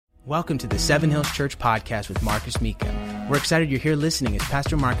Welcome to the Seven Hills Church podcast with Marcus Mika. We're excited you're here listening as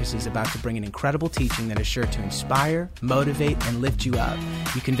Pastor Marcus is about to bring an incredible teaching that is sure to inspire, motivate, and lift you up.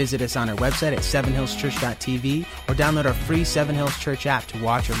 You can visit us on our website at sevenhillschurch.tv or download our free Seven Hills Church app to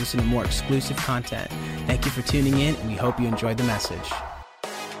watch or listen to more exclusive content. Thank you for tuning in, and we hope you enjoyed the message.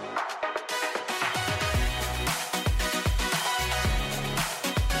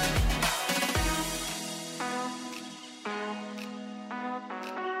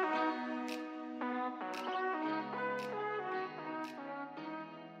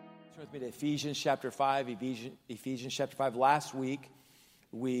 Ephesians chapter 5, Ephesians chapter 5. Last week,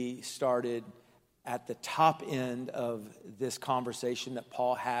 we started at the top end of this conversation that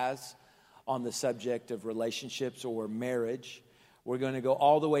Paul has on the subject of relationships or marriage. We're going to go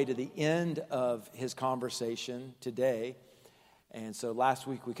all the way to the end of his conversation today. And so last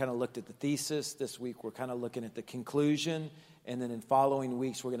week, we kind of looked at the thesis. This week, we're kind of looking at the conclusion. And then in following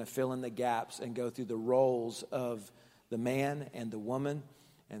weeks, we're going to fill in the gaps and go through the roles of the man and the woman.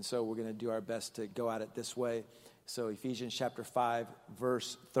 And so we're going to do our best to go at it this way. So Ephesians chapter 5,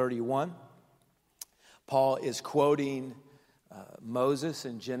 verse 31. Paul is quoting Moses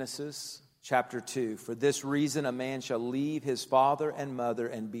in Genesis chapter 2. For this reason a man shall leave his father and mother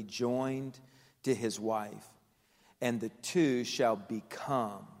and be joined to his wife. And the two shall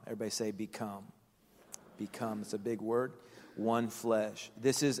become. Everybody say become. Become, it's a big word. One flesh.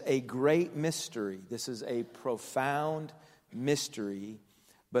 This is a great mystery. This is a profound mystery.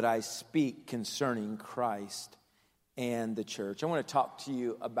 But I speak concerning Christ and the church. I want to talk to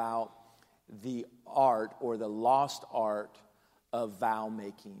you about the art or the lost art of vow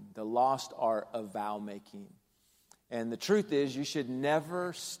making. The lost art of vow making. And the truth is, you should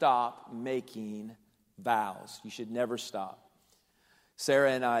never stop making vows. You should never stop.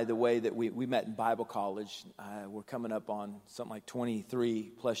 Sarah and I, the way that we met in Bible college, we're coming up on something like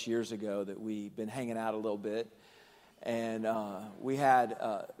 23 plus years ago that we've been hanging out a little bit. And we had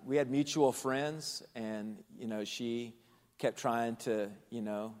mutual friends, and she kept trying to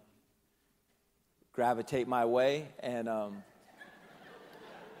gravitate my way, and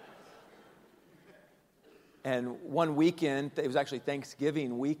one weekend, it was actually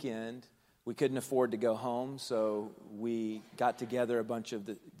Thanksgiving weekend, we couldn't afford to go home, so we got together a bunch of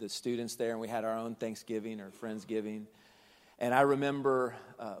the students there, and we had our own Thanksgiving or Friendsgiving. And I remember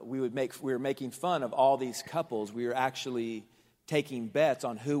we were making fun of all these couples. We were actually taking bets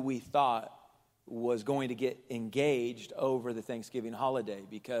on who we thought was going to get engaged over the Thanksgiving holiday,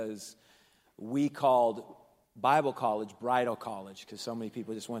 because we called Bible college bridal college, because so many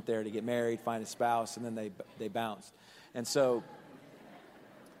people just went there to get married, find a spouse, and then they bounced. And so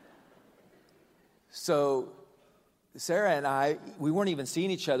Sarah and I, we weren't even seeing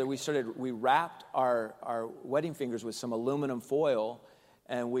each other. We wrapped our wedding fingers with some aluminum foil,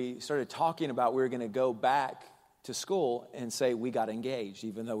 and we started talking about we were going to go back to school and say we got engaged,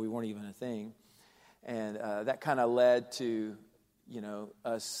 even though we weren't even a thing. And that kind of led to,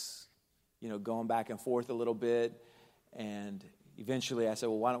 us, going back and forth a little bit. And eventually I said,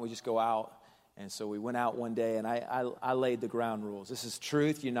 well, why don't we just go out? And so we went out one day, and I laid the ground rules. This is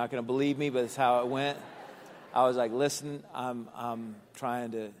truth. You're not going to believe me, but it's how it went. I was like, listen, I'm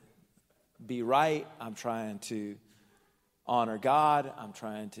trying to be right. I'm trying to honor God.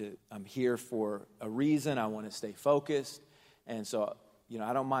 I'm here for a reason. I want to stay focused. And so,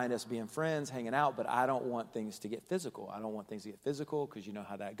 I don't mind us being friends, hanging out, but I don't want things to get physical. I don't want things to get physical, because you know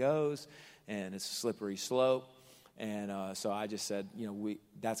how that goes, and it's a slippery slope. And so I just said,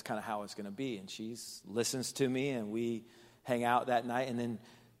 that's kind of how it's going to be. And she listens to me, and we hang out that night, and then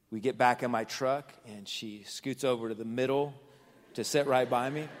we get back in my truck, and she scoots over to the middle to sit right by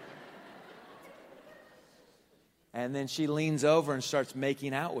me. And then she leans over and starts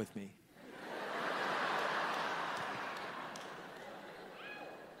making out with me.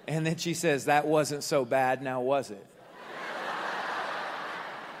 And then she says, that wasn't so bad, now was it?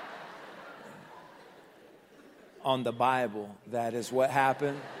 On the Bible, that is what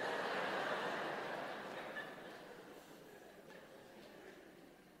happened.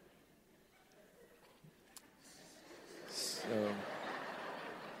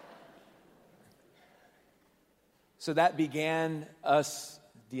 So that began us,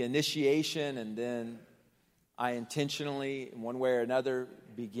 the initiation, and then I intentionally, in one way or another,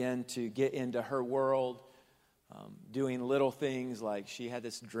 began to get into her world, doing little things like she had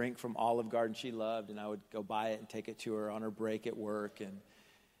this drink from Olive Garden she loved, and I would go buy it and take it to her on her break at work.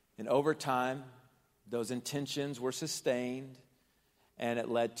 And over time, those intentions were sustained, and it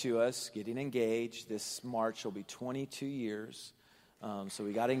led to us getting engaged. This March will be 22 years. So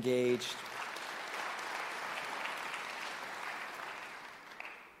we got engaged.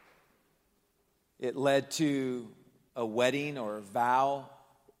 It led to a wedding or vow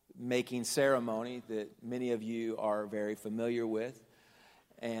making ceremony that many of you are very familiar with,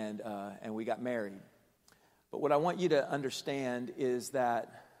 and we got married. But what I want you to understand is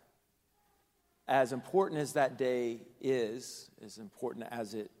that as important as that day is, as important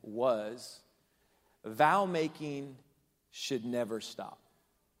as it was, vow making should never stop.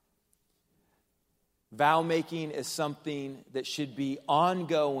 Vow making is something that should be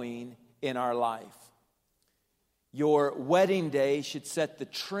ongoing in our life. Your wedding day should set the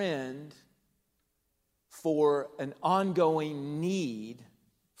trend for an ongoing need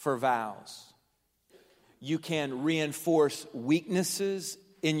for vows. You can reinforce weaknesses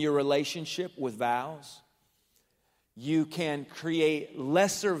in your relationship with vows. You can create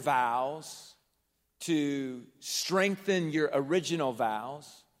lesser vows to strengthen your original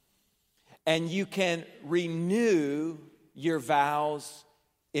vows. And you can renew your vows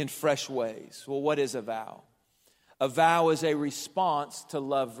in fresh ways. Well, what is a vow? A vow is a response to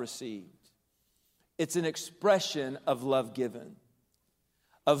love received. It's an expression of love given.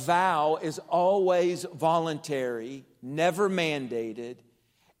 A vow is always voluntary, never mandated,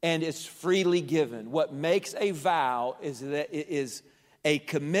 and it's freely given. What makes a vow is that it is a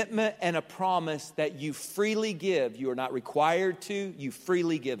commitment and a promise that you freely give. You are not required to, you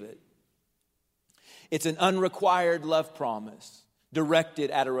freely give it. It's an unrequired love promise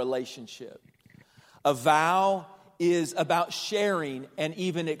directed at a relationship. A vow is about sharing and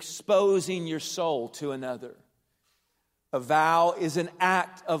even exposing your soul to another. A vow is an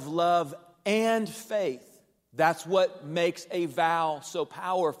act of love and faith. That's what makes a vow so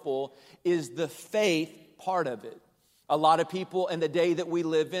powerful, is the faith part of it. A lot of people in the day that we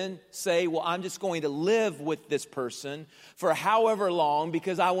live in say, well, I'm just going to live with this person for however long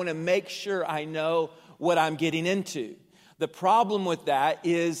because I want to make sure I know what I'm getting into. The problem with that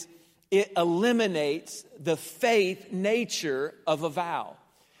is it eliminates the faith nature of a vow.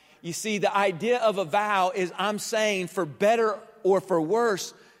 You see, the idea of a vow is I'm saying for better or for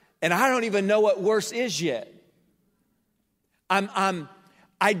worse, and I don't even know what worse is yet.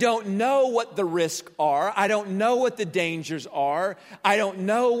 I don't know what the risks are. I don't know what the dangers are. I don't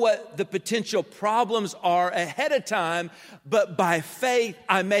know what the potential problems are ahead of time. But by faith,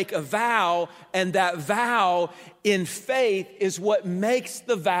 I make a vow, and that vow in faith is what makes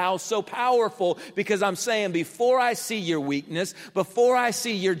the vow so powerful, because I'm saying before I see your weakness, before I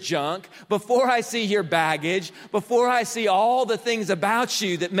see your junk, before I see your baggage, before I see all the things about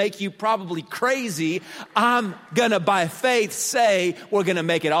you that make you probably crazy, I'm gonna by faith say we're gonna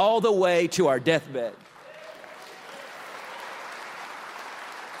make it all the way to our deathbed.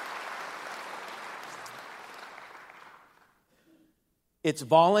 It's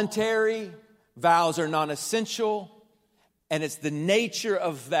voluntary. Vows are non-essential, and it's the nature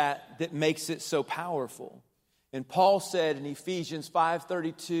of that makes it so powerful. And Paul said in Ephesians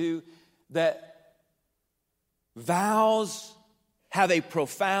 5:32 that vows have a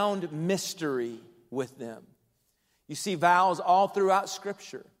profound mystery with them. You see vows all throughout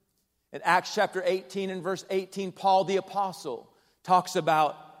Scripture. In Acts chapter 18 and verse 18, Paul the apostle talks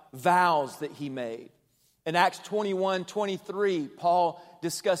about vows that he made. In Acts 21:23, Paul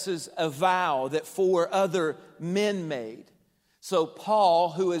discusses a vow that 4 other men made. So Paul,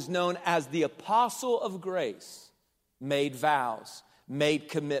 who is known as the apostle of grace, made vows, made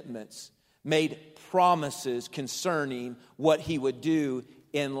commitments, made promises concerning what he would do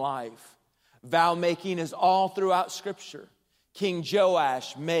in life. Vow making is all throughout Scripture. King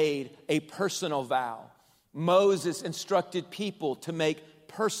Joash made a personal vow. Moses instructed people to make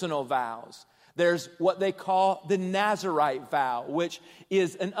personal vows. There's what they call the Nazirite vow, which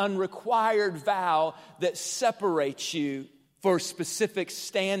is an unrequired vow that separates you for specific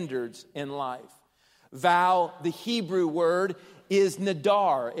standards in life. Vow, the Hebrew word, is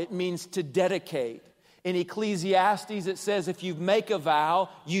nadar. It means to dedicate. In Ecclesiastes, it says if you make a vow,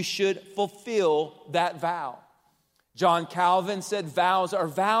 you should fulfill that vow. John Calvin said vows are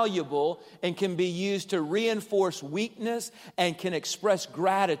valuable and can be used to reinforce weakness and can express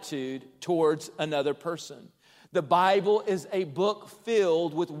gratitude towards another person. The Bible is a book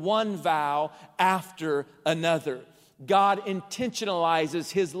filled with one vow after another. God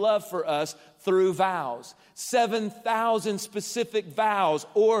intentionalizes His love for us through vows. 7,000 specific vows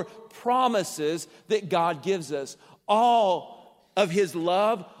or promises that God gives us. All of His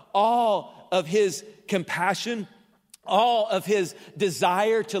love, all of His compassion, all of His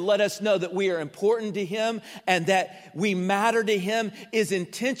desire to let us know that we are important to Him and that we matter to Him is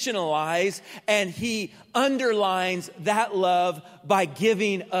intentionalized, and He underlines that love by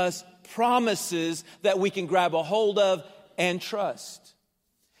giving us promises that we can grab a hold of and trust.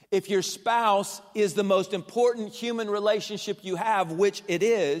 If your spouse is the most important human relationship you have, which it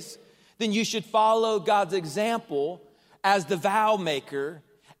is, then you should follow God's example as the vow maker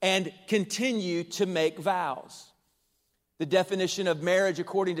and continue to make vows. The definition of marriage,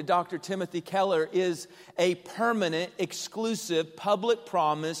 according to Dr. Timothy Keller, is a permanent, exclusive, public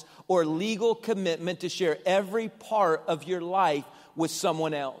promise or legal commitment to share every part of your life with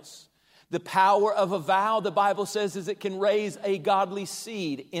someone else. The power of a vow, the Bible says, is it can raise a godly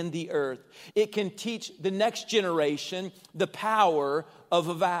seed in the earth. It can teach the next generation the power of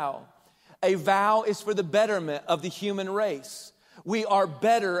a vow. A vow is for the betterment of the human race. We are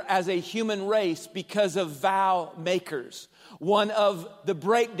better as a human race because of vow makers. One of the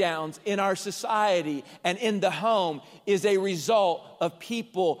breakdowns in our society and in the home is a result of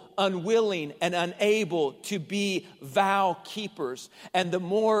people unwilling and unable to be vow keepers. And the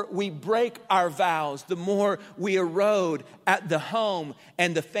more we break our vows, the more we erode at the home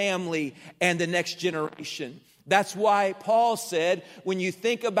and the family and the next generation. That's why Paul said, when you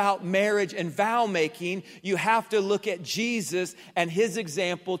think about marriage and vow making, you have to look at Jesus and his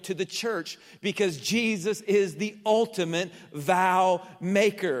example to the church, because Jesus is the ultimate vow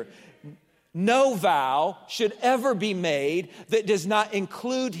maker. No vow should ever be made that does not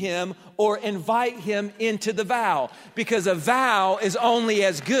include him or invite him into the vow, because a vow is only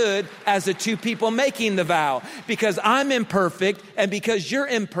as good as the two people making the vow. Because I'm imperfect and because you're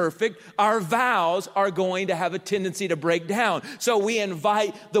imperfect, our vows are going to have a tendency to break down. So we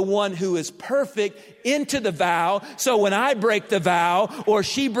invite the one who is perfect into the vow. So when I break the vow or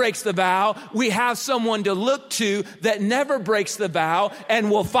she breaks the vow, we have someone to look to that never breaks the vow and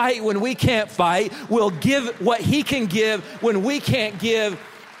will fight when we can't fight. Will give what he can give when we can't give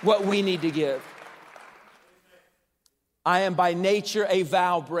what we need to give. I am by nature a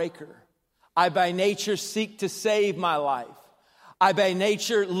vow breaker. I by nature seek to save my life. I by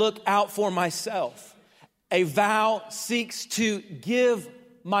nature look out for myself. A vow seeks to give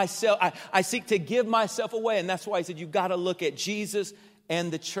myself. I seek to give myself away. And that's why I said you've got to look at Jesus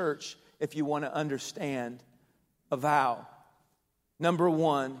and the church if you want to understand a vow. Number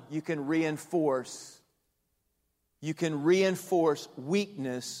one, you can reinforce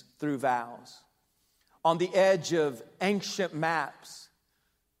weakness through vows. On the edge of ancient maps,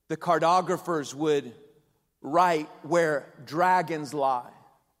 the cartographers would write where dragons lie.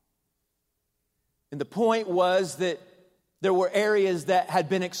 And the point was that there were areas that had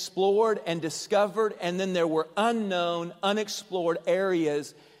been explored and discovered, and then there were unknown, unexplored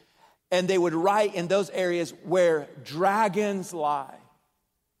areas, and they would write in those areas where dragons lie.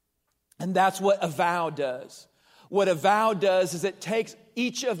 And that's what a vow does. What a vow does is it takes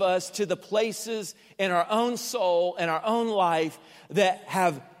each of us to the places in our own soul and our own life that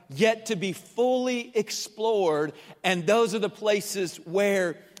have yet to be fully explored. And those are the places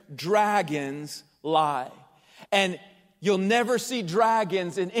where dragons lie. And you'll never see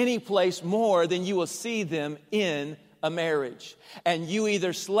dragons in any place more than you will see them in a marriage. And you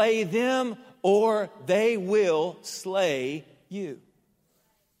either slay them or they will slay you.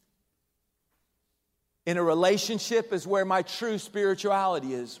 In a relationship is where my true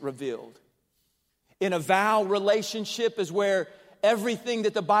spirituality is revealed. In a vow relationship is where everything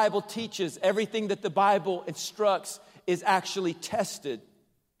that the Bible teaches, everything that the Bible instructs is actually tested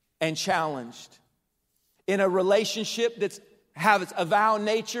and challenged. In a relationship that has a vow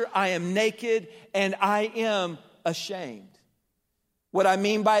nature, I am naked and I am ashamed. What I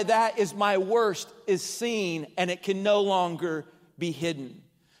mean by that is my worst is seen and it can no longer be hidden.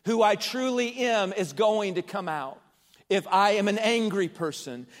 Who I truly am is going to come out. If I am an angry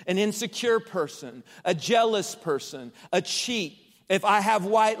person, an insecure person, a jealous person, a cheat, if I have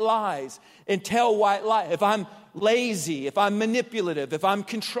white lies and tell white lies, if I'm lazy, if I'm manipulative, if I'm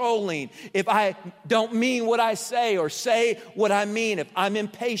controlling, if I don't mean what I say or say what I mean, if I'm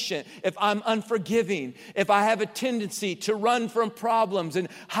impatient, if I'm unforgiving, if I have a tendency to run from problems and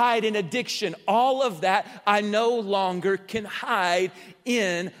hide in addiction, all of that I no longer can hide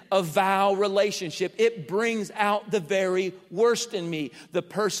in a vow relationship. It brings out the very worst in me. The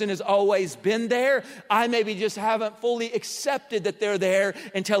person has always been there. I maybe just haven't fully accepted that they're there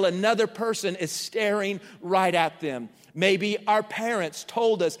until another person is staring right at them. Maybe our parents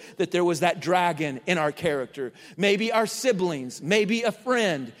told us that there was that dragon in our character. Maybe our siblings, maybe a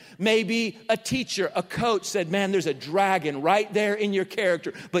friend, maybe a teacher, a coach said, man, there's a dragon right there in your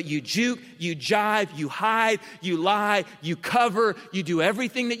character. But you juke, you jive, you hide, you lie, you cover, you do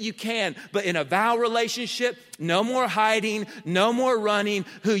everything that you can. But in a vow relationship, no more hiding, no more running.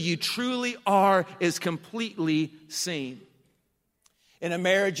 Who you truly are is completely seen. In a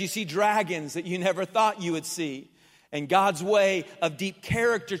marriage, you see dragons that you never thought you would see. And God's way of deep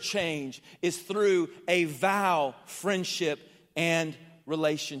character change is through a vow, friendship, and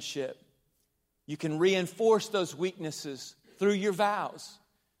relationship. You can reinforce those weaknesses through your vows,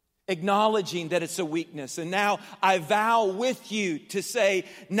 acknowledging that it's a weakness. And now I vow with you to say,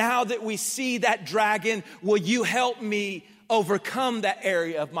 now that we see that dragon, will you help me overcome that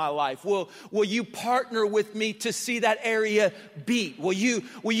area of my life? Will you partner with me to see that area beat? Will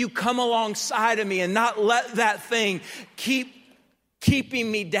you come alongside of me and not let that thing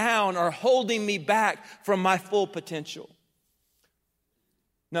keeping me down or holding me back from my full potential?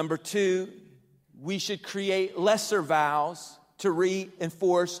 Number 2, we should create lesser vows to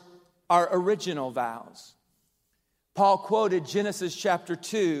reinforce our original vows. Paul quoted Genesis chapter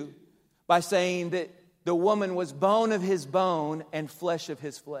 2 by saying that the woman was bone of his bone and flesh of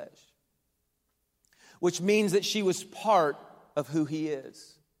his flesh, which means that she was part of who he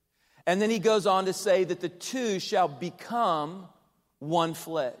is. And then he goes on to say that the two shall become one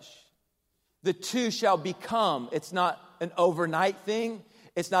flesh. The two shall become. It's not an overnight thing.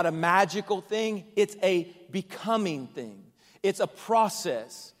 It's not a magical thing. It's a becoming thing. It's a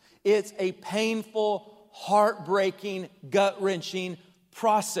process. It's a painful, heartbreaking, gut-wrenching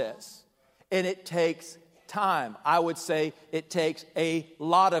process. And it takes time. I would say it takes a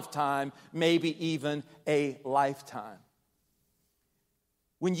lot of time, maybe even a lifetime.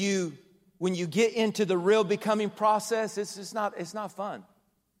 When you get into the real becoming process, it's not fun.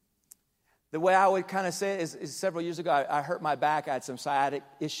 The way I would kind of say it is several years ago, I hurt my back. I had some sciatic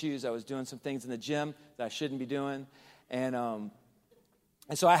issues. I was doing some things in the gym that I shouldn't be doing. And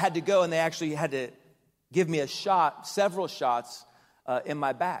so I had to go, and they actually had to give me several shots in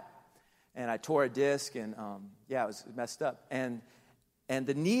my back. And I tore a disc, and it was messed up. And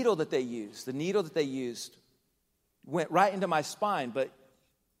the needle that they used went right into my spine. But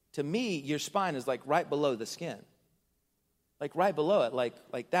to me, your spine is like right below the skin. Like right below it,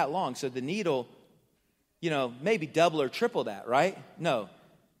 like that long. So the needle, maybe double or triple that, right? No.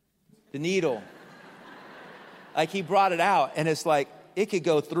 The needle. Like he brought it out, and it's like it could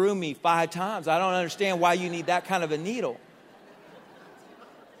go through me 5 times. I don't understand why you need that kind of a needle.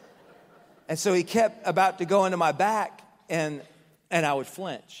 And so he kept about to go into my back, and I would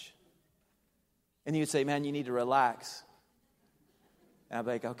flinch. And he would say, man, you need to relax. And I'd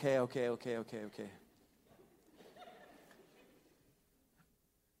be like, okay.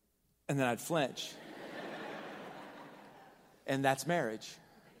 And then I'd flinch. And that's marriage.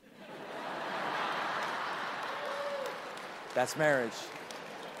 That's marriage.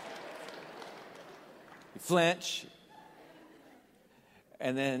 You flinch,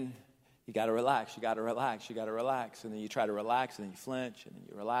 and then you got to relax. And then you try to relax, and then you flinch, and then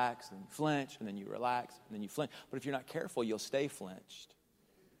you relax, and then you flinch, and then you relax, and then you flinch. But if you're not careful, you'll stay flinched.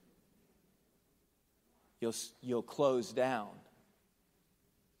 You'll close down.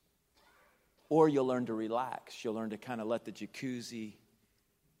 Or you'll learn to relax. You'll learn to kind of let the jacuzzi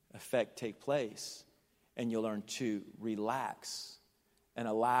effect take place. And you'll learn to relax and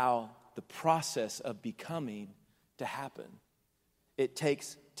allow the process of becoming to happen. It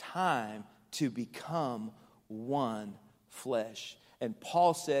takes time to become one flesh. And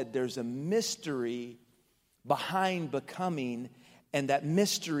Paul said there's a mystery behind becoming, and that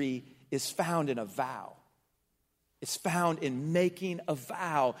mystery is found in a vow. It's found in making a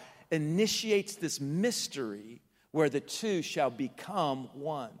vow. Initiates this mystery where the two shall become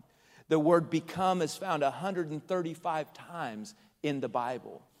one. The word become is found 135 times in the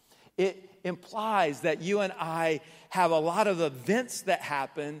Bible. It implies that you and I have a lot of events that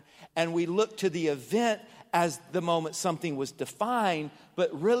happen, and we look to the event as the moment something was defined,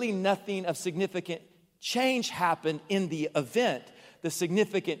 but really nothing of significant change happened in the event. The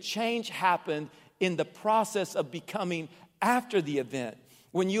significant change happened in the process of becoming after the event.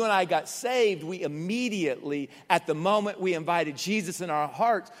 When you and I got saved, we immediately, at the moment we invited Jesus in our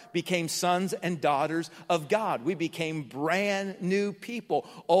hearts, became sons and daughters of God. We became brand new people.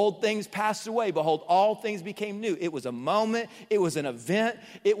 Old things passed away. Behold, all things became new. It was a moment. It was an event.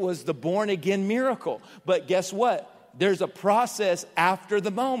 It was the born-again miracle. But guess what? There's a process after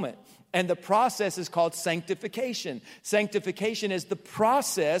the moment. And the process is called sanctification. Sanctification is the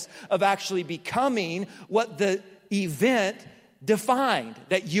process of actually becoming what the event defined,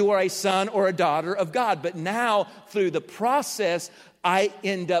 that you are a son or a daughter of God. But now, through the process, I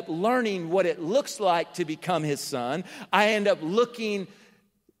end up learning what it looks like to become his son. I end up learning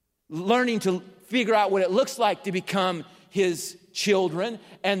to figure out what it looks like to become his children,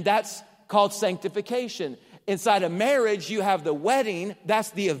 and that's called sanctification. Inside of marriage, you have the wedding. That's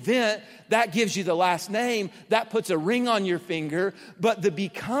the event. That gives you the last name. That puts a ring on your finger. But the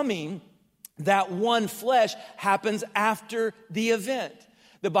becoming, That one flesh happens after the event.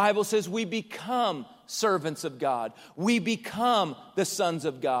 The Bible says we become servants of God. We become the sons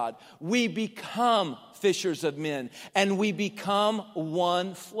of God. We become fishers of men, and we become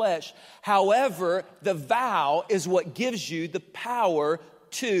one flesh. However, the vow is what gives you the power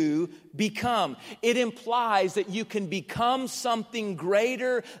to become. It implies that you can become something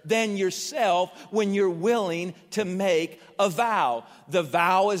greater than yourself when you're willing to make a vow. The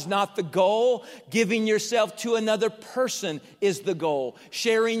vow is not the goal. Giving yourself to another person is the goal.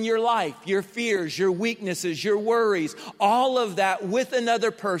 Sharing your life, your fears, your weaknesses, your worries, all of that with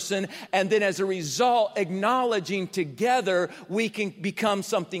another person. And then as a result, acknowledging together, we can become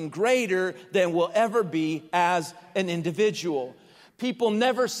something greater than we'll ever be as an individual. People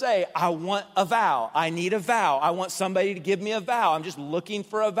never say, I want a vow. I need a vow. I want somebody to give me a vow. I'm just looking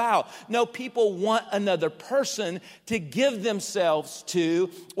for a vow. No, people want another person to give themselves to,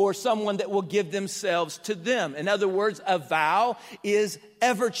 or someone that will give themselves to them. In other words, a vow is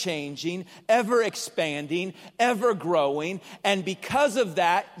ever-changing, ever-expanding, ever-growing. And because of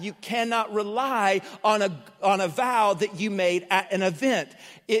that, you cannot rely on a vow that you made at an event.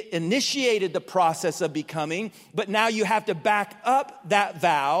 It initiated the process of becoming, but now you have to back up that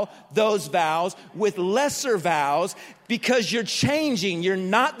vow, those vows, with lesser vows, because you're changing. You're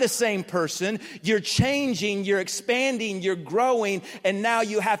not the same person. You're changing, you're expanding, you're growing, and now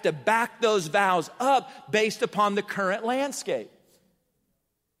you have to back those vows up based upon the current landscape.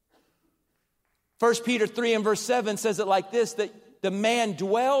 1 Peter 3 and verse 7 says it like this, that the man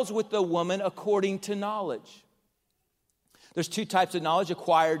dwells with the woman according to knowledge. There's two types of knowledge,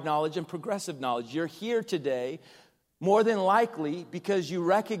 acquired knowledge and progressive knowledge. You're here today more than likely because you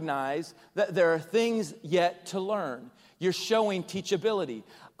recognize that there are things yet to learn. You're showing teachability.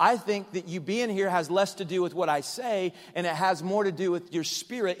 I think that you being here has less to do with what I say, and it has more to do with your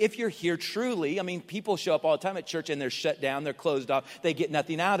spirit. If you're here truly, I mean, people show up all the time at church and they're shut down, they're closed off, they get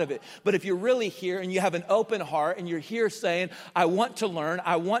nothing out of it. But if you're really here and you have an open heart and you're here saying, I want to learn,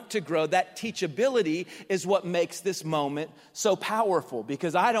 I want to grow, that teachability is what makes this moment so powerful.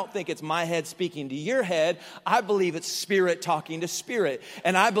 Because I don't think it's my head speaking to your head. I believe it's spirit talking to spirit.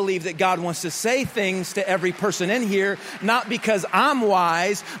 And I believe that God wants to say things to every person in here, not because I'm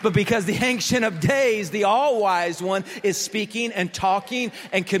wise, but because the Ancient of Days, the all-wise one, is speaking and talking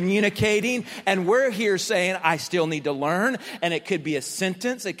and communicating. And we're here saying, I still need to learn. And it could be a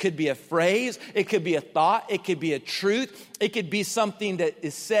sentence. It could be a phrase. It could be a thought. It could be a truth. It could be something that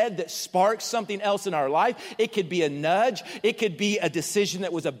is said that sparks something else in our life. It could be a nudge. It could be a decision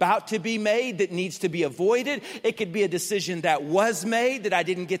that was about to be made that needs to be avoided. It could be a decision that was made that I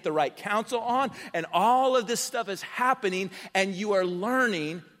didn't get the right counsel on. And all of this stuff is happening, and you are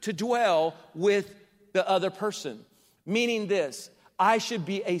learning to dwell with the other person. Meaning this, I should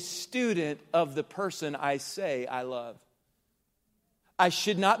be a student of the person I say I love. I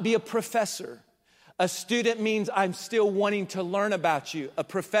should not be a professor. A student means I'm still wanting to learn about you. A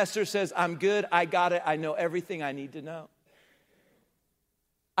professor says, I'm good, I got it, I know everything I need to know.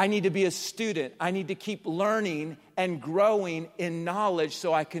 I need to be a student. I need to keep learning and growing in knowledge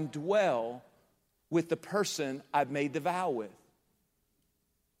so I can dwell with the person I've made the vow with.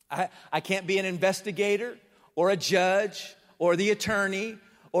 I can't be an investigator or a judge or the attorney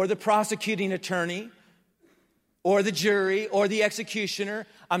or the prosecuting attorney or the jury or the executioner.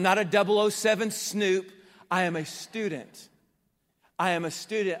 I'm not a 007 snoop. I am a student. I am a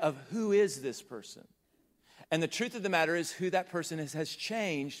student of who is this person. And the truth of the matter is who that person is has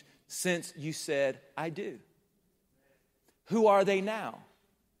changed since you said, I do. Who are they now?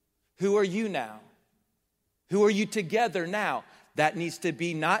 Who are you now? Who are you together now? That needs to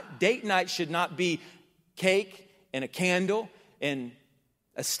be not, date night should not be cake and a candle and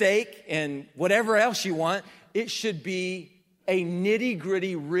a steak and whatever else you want. It should be a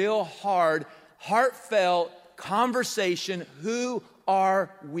nitty-gritty, real hard, heartfelt conversation. Who are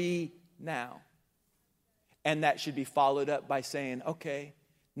we now? And that should be followed up by saying, okay,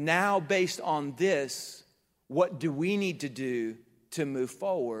 now based on this, what do we need to do to move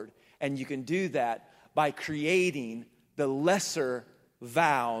forward? And you can do that by creating the lesser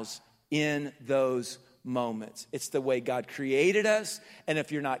vows in those moments. It's the way God created us. And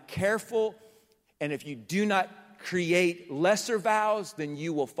if you're not careful, and if you do not create lesser vows, then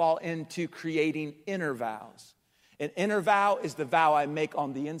you will fall into creating inner vows. An inner vow is the vow I make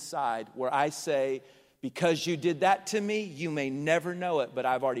on the inside, where I say, because you did that to me, you may never know it, but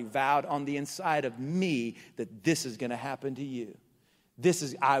I've already vowed on the inside of me that this is going to happen to you.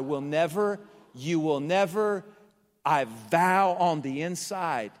 I will never, you will never. I vow on the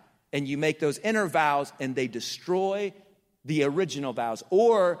inside. And you make those inner vows, and they destroy the original vows.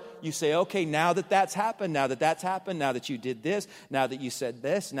 Or you say, okay, now that that's happened, now that you did this, now that you said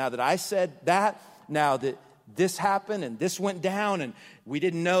this, now that I said that, now that this happened and this went down and we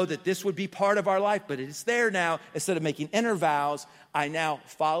didn't know that this would be part of our life, but it's there now. Instead of making inner vows, I now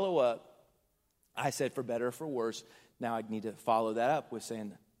follow up. I said for better or for worse. Now I need to follow that up with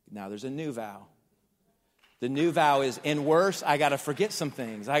saying, now there's a new vow. The new vow is, in worse, I got to forget some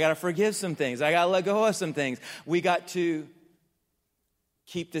things. I got to forgive some things. I got to let go of some things. We got to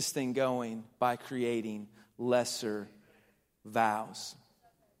keep this thing going by creating lesser vows.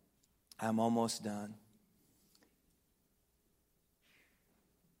 I'm almost done.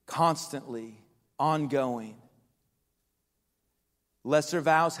 Constantly, ongoing. Lesser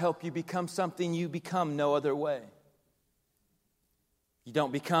vows help you become something you become no other way. You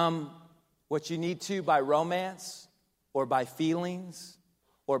don't become what you need to by romance or by feelings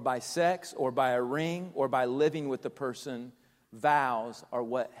or by sex or by a ring or by living with the person. Vows are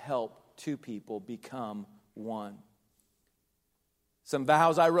what help two people become one. Some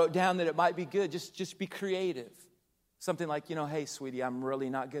vows I wrote down that it might be good. Just be creative. Something like, hey, sweetie, I'm really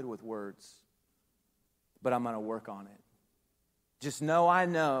not good with words, but I'm going to work on it. Just know I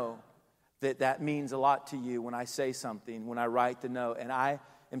know that means a lot to you when I say something, when I write the note. And I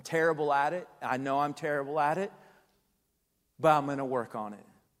am terrible at it. I know I'm terrible at it, but I'm going to work on it.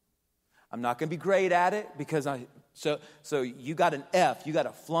 I'm not going to be great at it because so you got an F, you got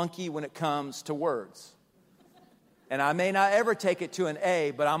a flunky when it comes to words. And I may not ever take it to an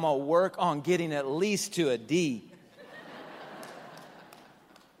A, but I'm going to work on getting at least to a D.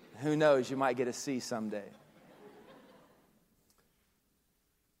 Who knows, you might get a C someday.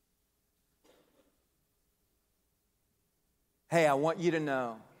 Hey, I want you to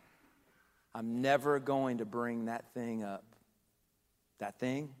know, I'm never going to bring that thing up. That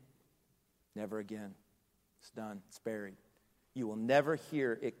thing, never again. It's done. It's buried. You will never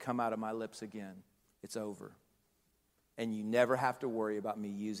hear it come out of my lips again. It's over. And you never have to worry about me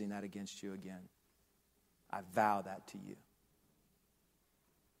using that against you again. I vow that to you.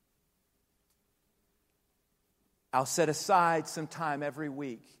 I'll set aside some time every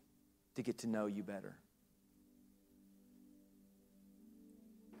week to get to know you better.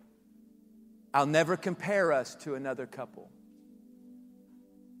 I'll never compare us to another couple.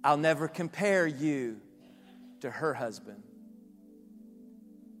 I'll never compare you to her husband.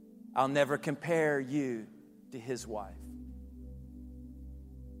 I'll never compare you to his wife.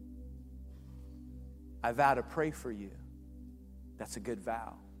 I vow to pray for you. That's a good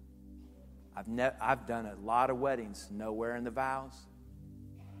vow. I've done a lot of weddings, nowhere in the vows.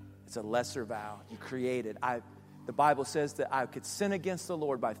 It's a lesser vow. You created. The Bible says that I could sin against the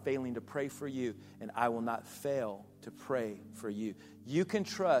Lord by failing to pray for you, and I will not fail to pray for you. You can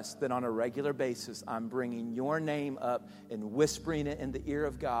trust that on a regular basis, I'm bringing your name up and whispering it in the ear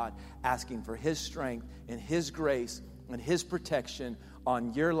of God, asking for His strength and His grace and His protection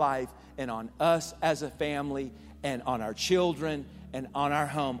on your life and on us as a family and on our children and on our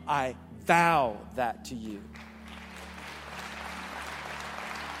home. I vow that to you.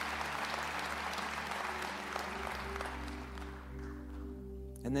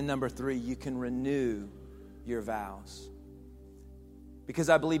 And then number 3, you can renew your vows. Because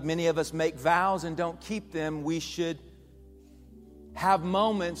I believe many of us make vows and don't keep them. We should have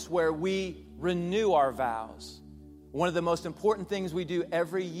moments where we renew our vows. One of the most important things we do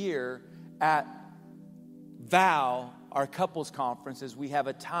every year at Vow, our couples conference, is we have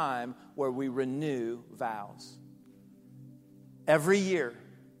a time where we renew vows. Every year.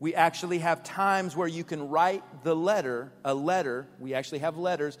 We actually have times where you can write a letter. We actually have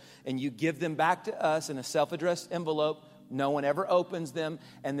letters, and you give them back to us in a self-addressed envelope. No one ever opens them.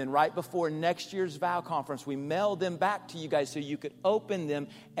 And then right before next year's vow conference, we mail them back to you guys so you could open them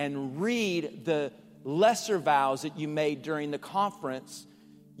and read the lesser vows that you made during the conference.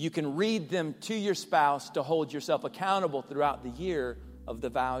 You can read them to your spouse to hold yourself accountable throughout the year of the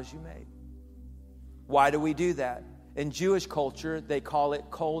vows you made. Why do we do that? In Jewish culture, they call it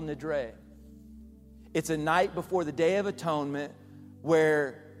Kol Nidre. It's a night before the Day of Atonement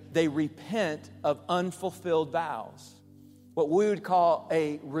where they repent of unfulfilled vows. What we would call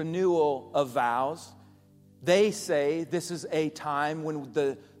a renewal of vows. They say this is a time when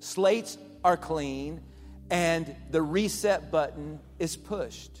the slates are clean and the reset button is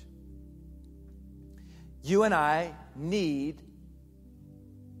pushed. You and I need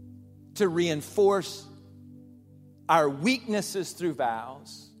to reinforce our weaknesses through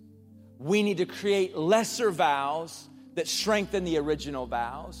vows. We need to create lesser vows that strengthen the original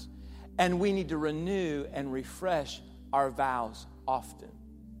vows. And we need to renew and refresh our vows often.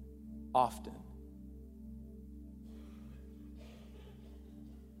 Often.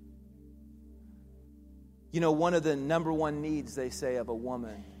 You know, one of the number one needs, they say, of a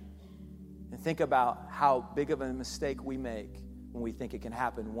woman, and think about how big of a mistake we make when we think it can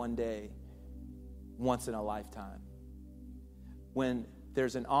happen one day, once in a lifetime. When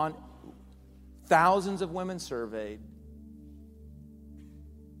there's thousands of women surveyed,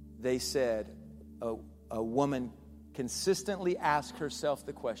 they said a woman consistently asks herself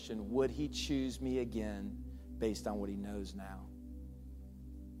the question, would he choose me again based on what he knows now?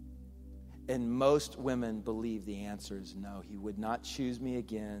 And most women believe the answer is no. He would not choose me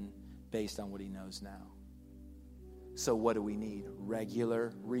again based on what he knows now. So what do we need?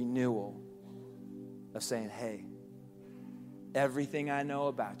 Regular renewal of saying, hey, everything I know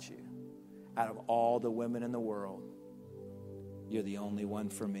about you, out of all the women in the world, you're the only one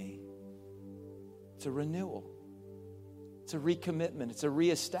for me. It's a renewal. It's a recommitment. It's a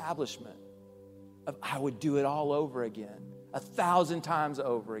reestablishment of I would do it all over again, 1,000 times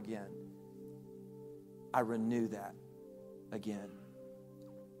over again. I renew that again.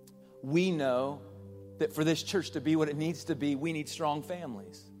 We know that for this church to be what it needs to be, we need strong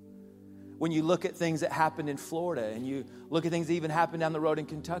families. When you look at things that happened in Florida and you look at things that even happened down the road in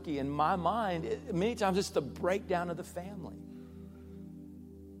Kentucky, in my mind, many times it's the breakdown of the family.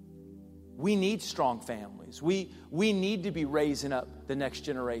 We need strong families. We need to be raising up the next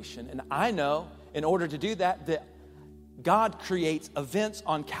generation. And I know in order to do that, that God creates events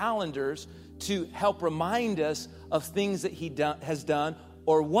on calendars to help remind us of things that he has done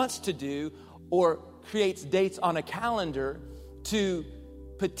or wants to do, or creates dates on a calendar to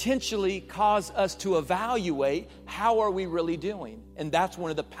potentially cause us to evaluate how are we really doing. And that's one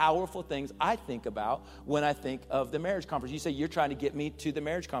of the powerful things I think about when I think of the marriage conference. You say, you're trying to get me to the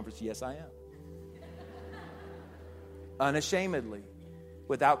marriage conference. Yes, I am. Unashamedly,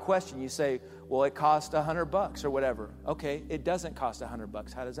 without question. You say, well, it cost $100 or whatever. Okay, it doesn't cost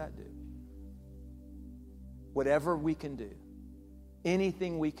 $100. How does that do? Whatever we can do,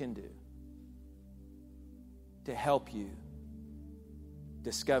 anything we can do to help you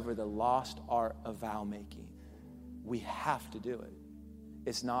discover the lost art of vow making, we have to do it.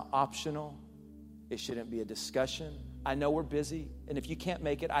 It's not optional. It shouldn't be a discussion. I know we're busy, and if you can't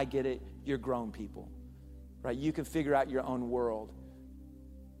make it, I get it. You're grown people, right? You can figure out your own world.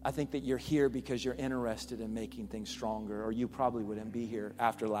 I think that you're here because you're interested in making things stronger, or you probably wouldn't be here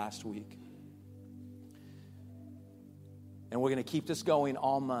after last week. And we're going to keep this going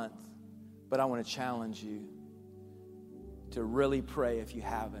all month, but I want to challenge you to really pray, if you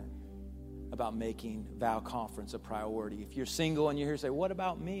haven't, about making vow conference a priority. If you're single and you're here, say, what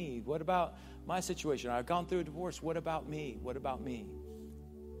about me? What about my situation? I've gone through a divorce. What about me? What about me?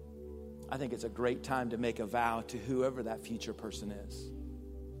 I think it's a great time to make a vow to whoever that future person is.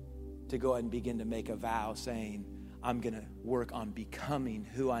 To go ahead and begin to make a vow saying, I'm going to work on becoming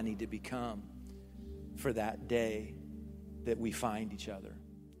who I need to become for that day that we find each other.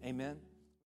 Amen.